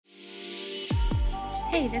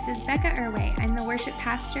Hey, this is Becca Irway. I'm the worship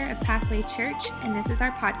pastor of Pathway Church, and this is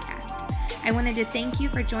our podcast. I wanted to thank you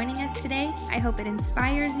for joining us today. I hope it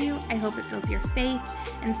inspires you, I hope it builds your faith,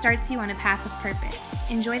 and starts you on a path of purpose.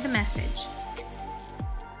 Enjoy the message.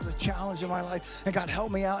 A challenge in my life, and God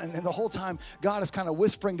helped me out, and the whole time God is kind of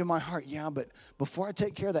whispering to my heart, yeah, but before I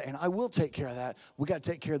take care of that, and I will take care of that, we got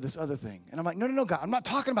to take care of this other thing. And I'm like, no, God, I'm not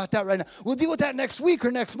talking about that right now. We'll deal with that next week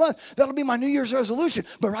or next month. That'll be my New Year's resolution,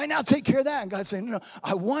 but right now take care of that. And God's saying, no,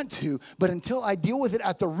 I want to, but until I deal with it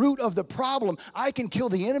at the root of the problem, I can kill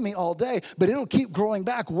the enemy all day, but it'll keep growing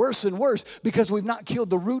back worse and worse because we've not killed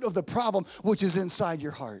the root of the problem, which is inside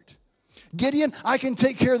your heart. Gideon, I can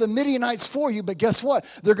take care of the Midianites for you, but guess what?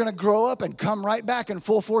 They're going to grow up and come right back in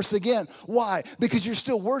full force again. Why? Because you're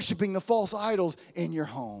still worshiping the false idols in your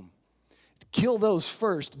home. Kill those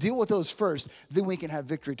first. Deal with those first. Then we can have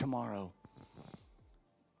victory tomorrow.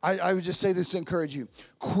 I would just say this to encourage you.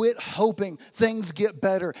 Quit hoping things get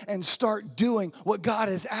better and start doing what God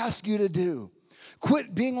has asked you to do.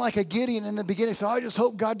 Quit being like a Gideon in the beginning. So I just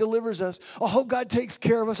hope God delivers us. I hope God takes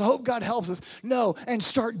care of us. I hope God helps us. No, and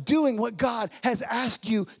start doing what God has asked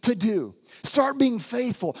you to do. Start being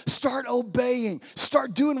faithful. Start obeying.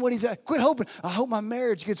 Start doing what he's at. Quit hoping, I hope my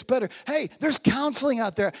marriage gets better. Hey, there's counseling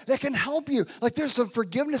out there that can help you. Like there's some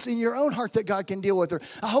forgiveness in your own heart that God can deal with. Or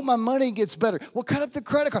I hope my money gets better. Well, cut up the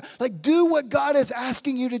credit card. Like do what God is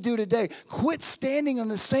asking you to do today. Quit standing on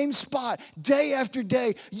the same spot day after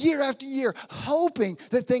day, year after year, hoping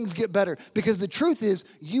that things get better. Because the truth is,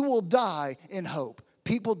 you will die in hope.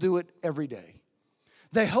 People do it every day.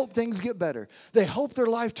 They hope things get better. They hope their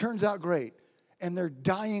life turns out great. And they're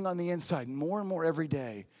dying on the inside more and more every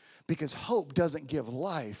day because hope doesn't give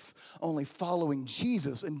life. Only following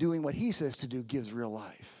Jesus and doing what he says to do gives real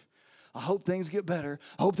life. I hope things get better.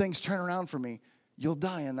 I hope things turn around for me. You'll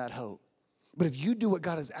die in that hope. But if you do what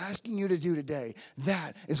God is asking you to do today,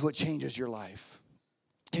 that is what changes your life.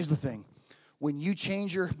 Here's the thing. When you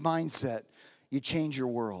change your mindset, you change your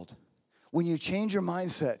world. When you change your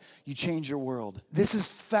mindset, you change your world. This is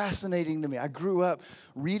fascinating to me. I grew up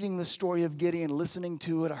reading the story of Gideon, listening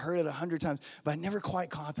to it. I heard it 100 times, but I never quite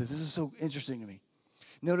caught this. This is so interesting to me.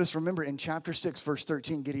 Notice, remember, in chapter 6, verse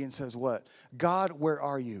 13, Gideon says what? God, where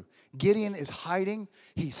are you? Gideon is hiding.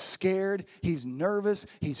 He's scared. He's nervous.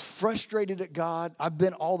 He's frustrated at God. I've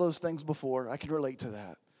been all those things before. I can relate to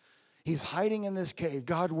that. He's hiding in this cave.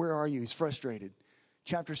 God, where are you? He's frustrated.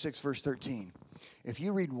 Chapter 6, verse 13. If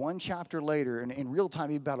you read one chapter later, and in real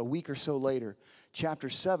time, about a week or so later, chapter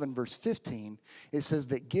 7, verse 15, it says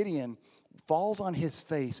that Gideon falls on his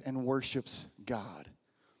face and worships God.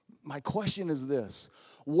 My question is this.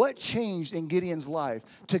 What changed in Gideon's life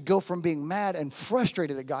to go from being mad and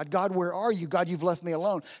frustrated at God, God, where are you? God, you've left me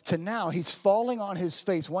alone, to now he's falling on his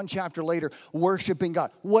face one chapter later, worshiping God?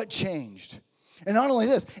 What changed? And not only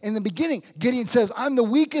this, in the beginning, Gideon says, I'm the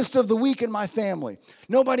weakest of the weak in my family.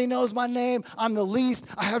 Nobody knows my name. I'm the least.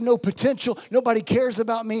 I have no potential. Nobody cares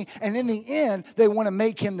about me. And in the end, they want to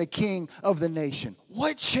make him the king of the nation.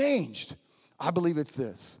 What changed? I believe it's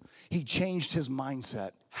this. He changed his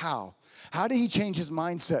mindset. How? How did he change his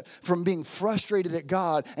mindset from being frustrated at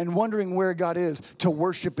God and wondering where God is to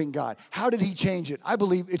worshiping God? How did he change it? I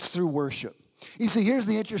believe it's through worship. You see, here's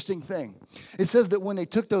the interesting thing. It says that when they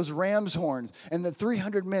took those ram's horns and the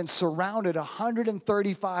 300 men surrounded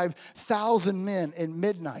 135,000 men in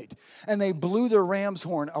midnight and they blew their ram's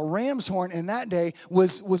horn. A ram's horn in that day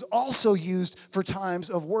was also used for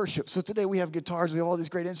times of worship. So today we have guitars, we have all these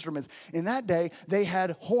great instruments. In that day, they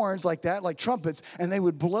had horns like that, like trumpets, and they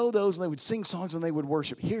would blow those and they would sing songs and they would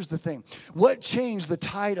worship. Here's the thing. What changed the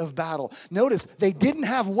tide of battle? Notice they didn't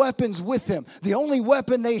have weapons with them. The only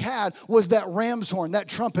weapon they had was that ram's horn, that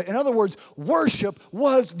trumpet. In other words, worship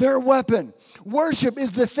was their weapon. Worship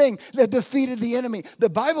is the thing that defeated the enemy. The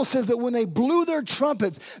Bible says that when they blew their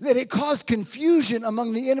trumpets, that it caused confusion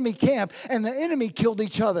among the enemy camp and the enemy killed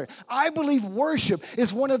each other. I believe worship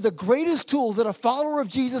is one of the greatest tools that a follower of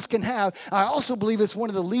Jesus can have. I also believe it's one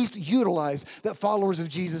of the least utilized that followers of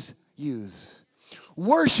Jesus use.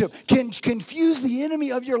 Worship can confuse the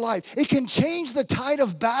enemy of your life. It can change the tide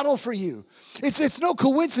of battle for you. It's no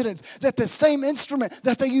coincidence that the same instrument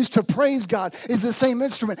that they use to praise God is the same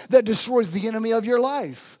instrument that destroys the enemy of your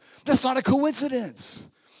life. That's not a coincidence.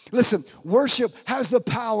 Listen, worship has the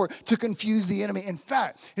power to confuse the enemy. In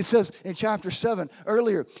fact, it says in chapter 7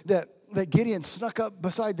 earlier that Gideon snuck up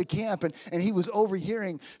beside the camp and he was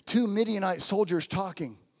overhearing two Midianite soldiers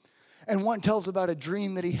talking. And one tells about a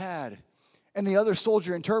dream that he had. And the other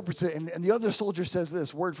soldier interprets it, and the other soldier says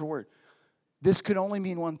this, word for word. This could only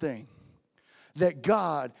mean one thing, that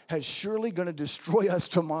God has surely going to destroy us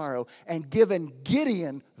tomorrow and given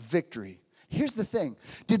Gideon victory. Here's the thing.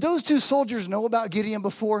 Did those two soldiers know about Gideon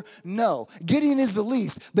before? No. Gideon is the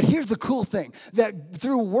least. But here's the cool thing, that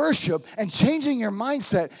through worship and changing your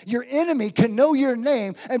mindset, your enemy can know your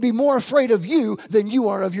name and be more afraid of you than you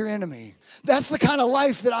are of your enemy. That's the kind of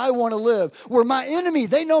life that I want to live, where my enemy,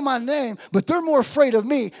 they know my name, but they're more afraid of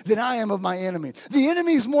me than I am of my enemy. The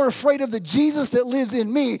enemy is more afraid of the Jesus that lives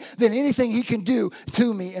in me than anything he can do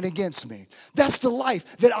to me and against me. That's the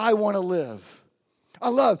life that I want to live. I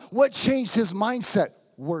love what changed his mindset.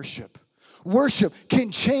 Worship. Worship can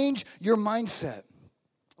change your mindset.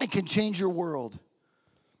 It can change your world.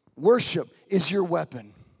 Worship is your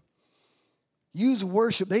weapon. Use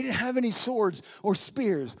worship. They didn't have any swords or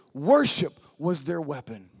spears. Worship was their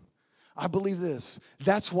weapon. I believe this.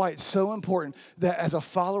 That's why it's so important that as a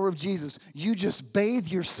follower of Jesus, you just bathe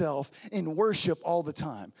yourself in worship all the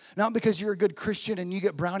time. Not because you're a good Christian and you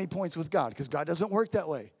get brownie points with God, because God doesn't work that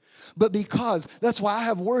way. But because that's why I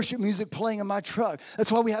have worship music playing in my truck.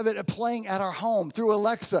 That's why we have it playing at our home through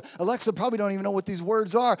Alexa. Alexa probably don't even know what these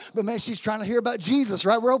words are, but man, she's trying to hear about Jesus,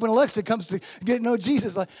 right? We're hoping Alexa comes to get to know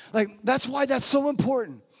Jesus. Like that's why that's so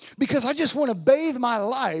important. Because I just want to bathe my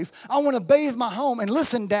life. I want to bathe my home. And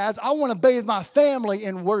listen, dads, I want to bathe my family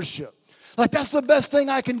in worship. Like that's the best thing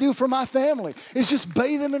I can do for my family is just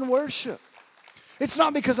bathe them in worship. It's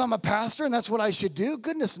not because I'm a pastor and that's what I should do.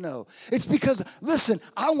 Goodness, no. It's because, listen,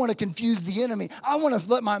 I want to confuse the enemy. I want to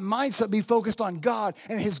let my mindset be focused on God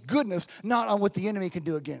and his goodness, not on what the enemy can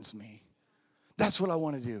do against me. That's what I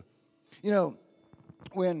want to do. You know,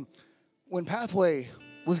 when Pathway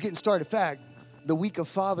was getting started, in fact, the week of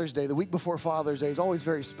Father's Day, the week before Father's Day is always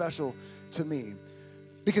very special to me.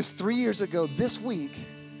 Because 3 years ago this week,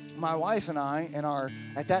 my wife and I and our,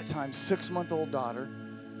 at that time, 6-month-old daughter,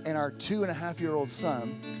 and our 2.5-year-old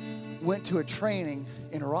son went to a training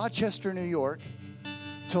in Rochester, New York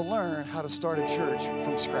to learn how to start a church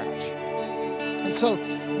from scratch. And so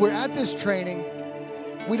we're at this training.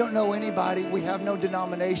 We don't know anybody. We have no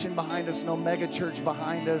denomination behind us, no mega church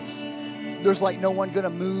behind us. There's like no one going to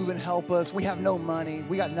move and help us. We have no money.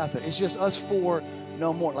 We got nothing. It's just us four,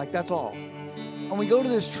 no more. Like that's all. And we go to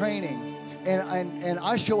this training. And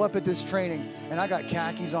I show up at this training, and I got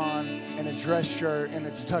khakis on and a dress shirt, and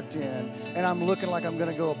it's tucked in, and I'm looking like I'm going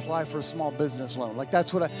to go apply for a small business loan. Like,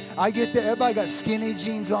 that's what I get there. Everybody got skinny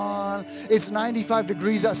jeans on. It's 95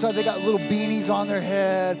 degrees outside. They got little beanies on their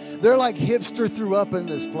head. They're like hipster threw up in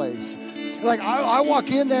this place. Like, I walk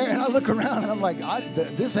in there, and I look around, and I'm like,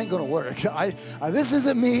 this ain't going to work. This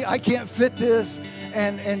isn't me. I can't fit this.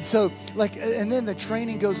 And so, like, and then the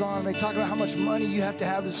training goes on, and they talk about how much money you have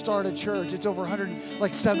to start a church. It's over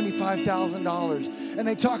 $75,000. And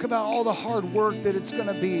they talk about all the hard work that it's going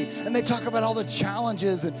to be. And they talk about all the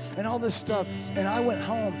challenges and all this stuff. And I went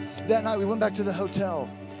home that night. We went back to the hotel.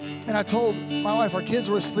 And I told my wife, our kids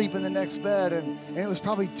were asleep in the next bed. And it was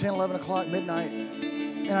probably 10, 11 o'clock, midnight.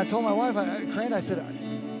 And I told my wife, Crane, I said,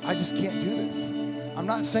 I just can't do this. I'm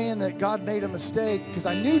not saying that God made a mistake, because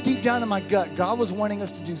I knew deep down in my gut God was wanting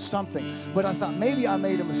us to do something. But I thought maybe I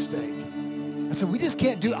made a mistake. I said, we just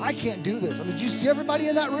can't do it. I can't do this. I mean, did you see everybody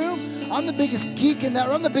in that room? I'm the biggest geek in that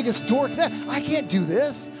room. I'm the biggest dork there. I can't do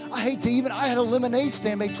this. I had a lemonade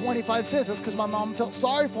stand make 25 cents. That's because my mom felt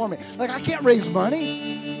sorry for me. Like, I can't raise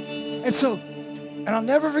money. And I'll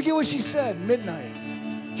never forget what she said,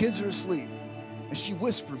 midnight. Kids are asleep. And she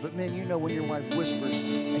whispered, but man, you know when your wife whispers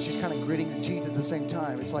and she's kind of gritting her teeth at the same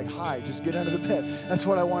time. It's like, hi, just get under the bed. That's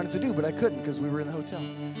what I wanted to do, but I couldn't because we were in the hotel.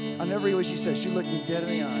 I'll never forget what she said. She looked me dead in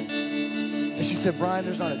the eye. And she said, Brian,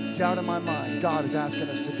 there's not a doubt in my mind. God is asking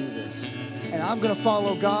us to do this. And I'm going to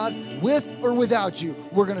follow God with or without you.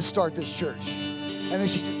 We're going to start this church. And then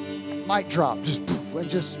she just, mic drop, just poof, and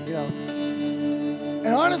just, you know.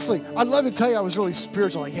 And honestly, I'd love to tell you I was really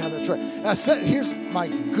spiritual. Like, yeah, that's right. And I said, here's my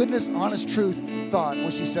goodness, honest truth thought when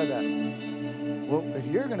she said that. Well, if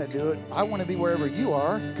you're going to do it, I want to be wherever you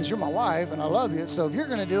are because you're my wife and I love you. So if you're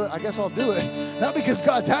going to do it, I guess I'll do it. Not because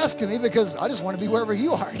God's asking me, because I just want to be wherever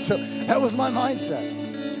you are. So that was my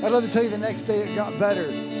mindset. I'd love to tell you the next day it got better.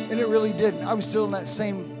 And it really didn't. I was still in that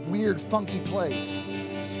same weird, funky place.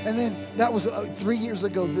 And then that was 3 years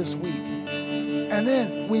ago this week. And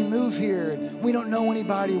then we move here, and we don't know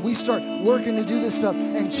anybody. We start working to do this stuff,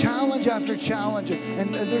 and challenge after challenge.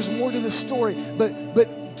 And there's more to the story. But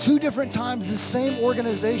 2 different times, the same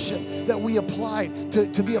organization that we applied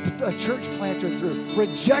to be a church planter through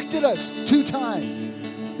rejected us 2 times.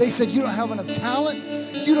 They said, you don't have enough talent.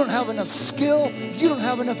 You don't have enough skill. You don't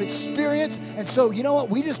have enough experience. And so, you know what?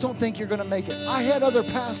 We just don't think you're going to make it. I had other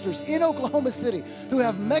pastors in Oklahoma City who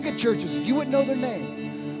have mega churches. You wouldn't know their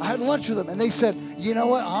name. I had lunch with them, and they said, you know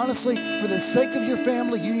what, honestly, for the sake of your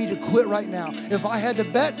family, you need to quit right now. If I had to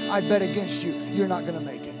bet, I'd bet against you. You're not going to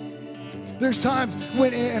make it. There's times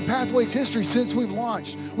when in Pathways history since we've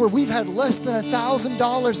launched where we've had less than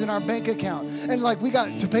 $1,000 in our bank account. And like we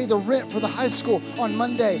got to pay the rent for the high school on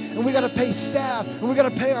Monday, and we got to pay staff, and we got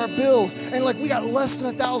to pay our bills, and like we got less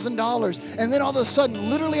than $1,000. And then all of a sudden,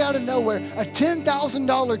 literally out of nowhere, a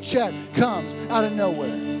 $10,000 check comes out of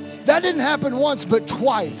nowhere. That didn't happen once, but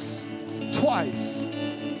twice. Twice.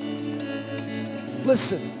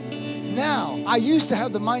 Listen. Now, I used to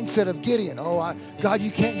have the mindset of Gideon. God,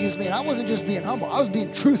 you can't use me. And I wasn't just being humble. I was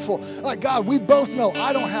being truthful. Like, God, we both know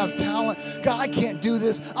I don't have talent. God, I can't do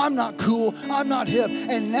this. I'm not cool. I'm not hip.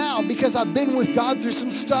 And now, because I've been with God through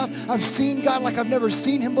some stuff, I've seen God like I've never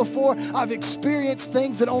seen him before. I've experienced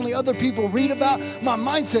things that only other people read about. My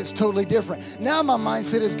mindset's totally different. Now my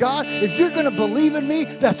mindset is, God, if you're going to believe in me,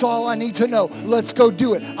 that's all I need to know. Let's go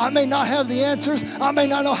do it. I may not have the answers. I may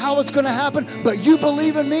not know how it's going to happen, but you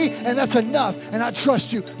believe in me, and that's enough, and I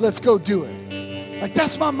trust you. Let's go do it. Like,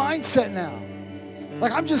 that's my mindset now.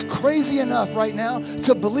 Like, I'm just crazy enough right now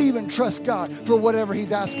to believe and trust God for whatever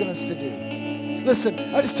he's asking us to do. Listen,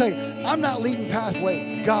 I just tell you, I'm not leading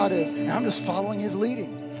Pathway. God is, and I'm just following his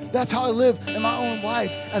leading. That's how I live in my own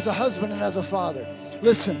life as a husband and as a father.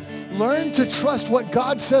 Listen, learn to trust what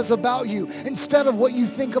God says about you instead of what you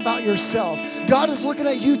think about yourself. God is looking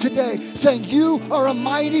at you today saying, you are a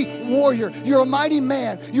mighty warrior. You're a mighty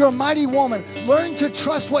man. You're a mighty woman. Learn to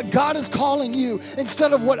trust what God is calling you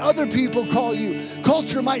instead of what other people call you.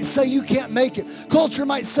 Culture might say you can't make it. Culture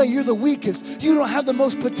might say you're the weakest. You don't have the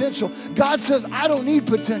most potential. God says, I don't need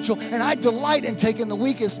potential, and I delight in taking the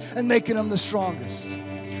weakest and making them the strongest.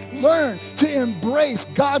 Learn to embrace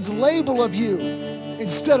God's label of you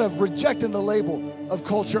instead of rejecting the label of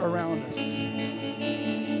culture around us.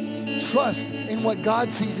 Trust in what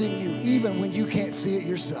God sees in you, even when you can't see it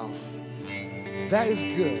yourself. That is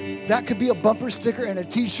good. That could be a bumper sticker and a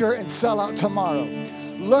t-shirt and sell out tomorrow.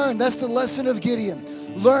 Learn, that's the lesson of Gideon.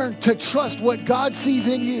 Learn to trust what God sees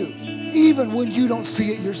in you, even when you don't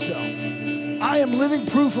see it yourself. I am living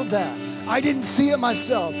proof of that. I didn't see it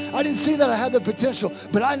myself. I didn't see that I had the potential.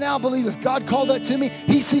 But I now believe if God called that to me,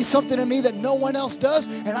 he sees something in me that no one else does,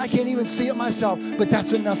 and I can't even see it myself. But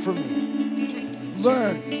that's enough for me.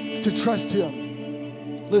 Learn to trust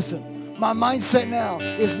him. Listen, my mindset now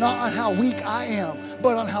is not on how weak I am,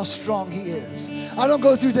 but on how strong he is. I don't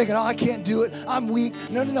go through thinking, I can't do it. I'm weak.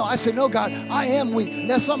 No. I say, no, God, I am weak. And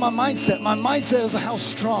that's not my mindset. My mindset is how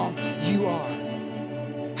strong you are.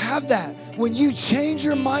 Have that. When you change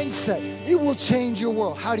your mindset, it will change your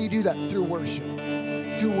world. How do you do that? Through worship.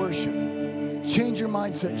 Through worship. Change your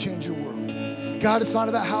mindset, change your world. God, it's not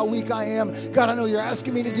about how weak I am. God, I know you're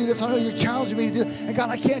asking me to do this. I know you're challenging me to do it. And God,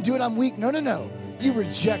 I can't do it. I'm weak. No. You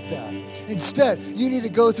reject that. Instead, you need to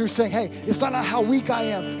go through saying, hey, it's not how weak I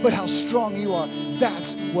am, but how strong you are.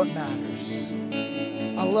 That's what matters.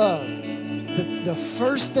 I love the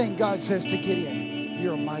first thing God says to Gideon,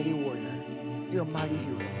 you're a mighty warrior. You're a mighty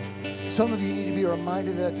hero. Some of you need to be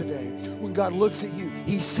reminded of that today. When God looks at you,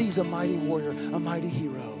 he sees a mighty warrior, a mighty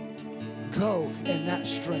hero. Go in that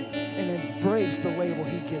strength and embrace the label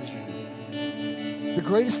he gives you. The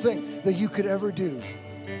greatest thing that you could ever do,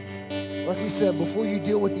 like we said, before you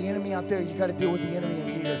deal with the enemy out there, you got to deal with the enemy in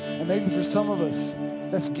here. And maybe for some of us,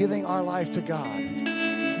 that's giving our life to God.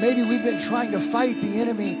 Maybe we've been trying to fight the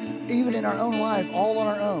enemy even in our own life, all on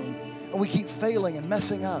our own, and we keep failing and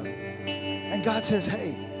messing up. And God says,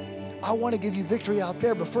 hey, I want to give you victory out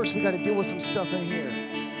there, but first we got to deal with some stuff in here.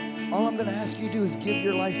 All I'm going to ask you to do is give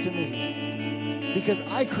your life to me. Because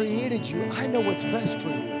I created you. I know what's best for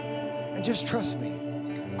you. And just trust me.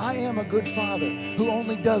 I am a good father who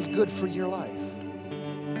only does good for your life.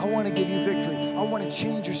 I want to give you victory. I want to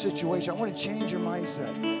change your situation. I want to change your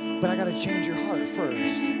mindset. But I got to change your heart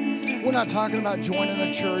first. We're not talking about joining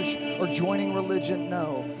a church or joining religion.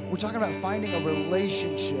 No. We're talking about finding a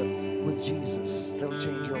relationship with Jesus that'll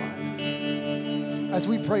change your life. As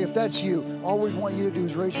we pray, if that's you, all we want you to do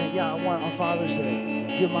is raise your hand. Yeah, I want on Father's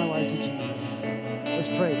Day, give my life to Jesus. Let's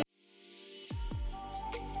pray.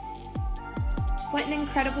 What an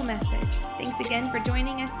incredible message. Thanks again for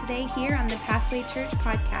joining us today here on the Pathway Church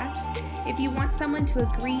podcast. If you want someone to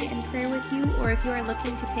agree in prayer with you, or if you are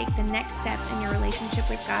looking to take the next steps in your relationship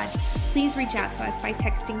with God, please reach out to us by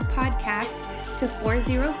texting podcast to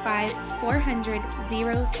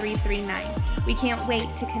 405-400-0339. We can't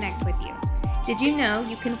wait to connect with you. Did you know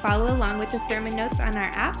you can follow along with the sermon notes on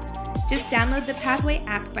our app? Just download the Pathway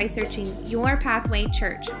app by searching Your Pathway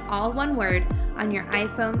Church, all one word, on your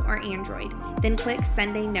iPhone or Android. Then click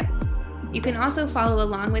Sunday Notes. You can also follow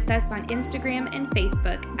along with us on Instagram and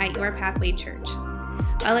Facebook at Your Pathway Church.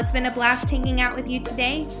 Well, it's been a blast hanging out with you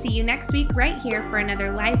today. See you next week right here for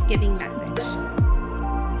another life-giving message.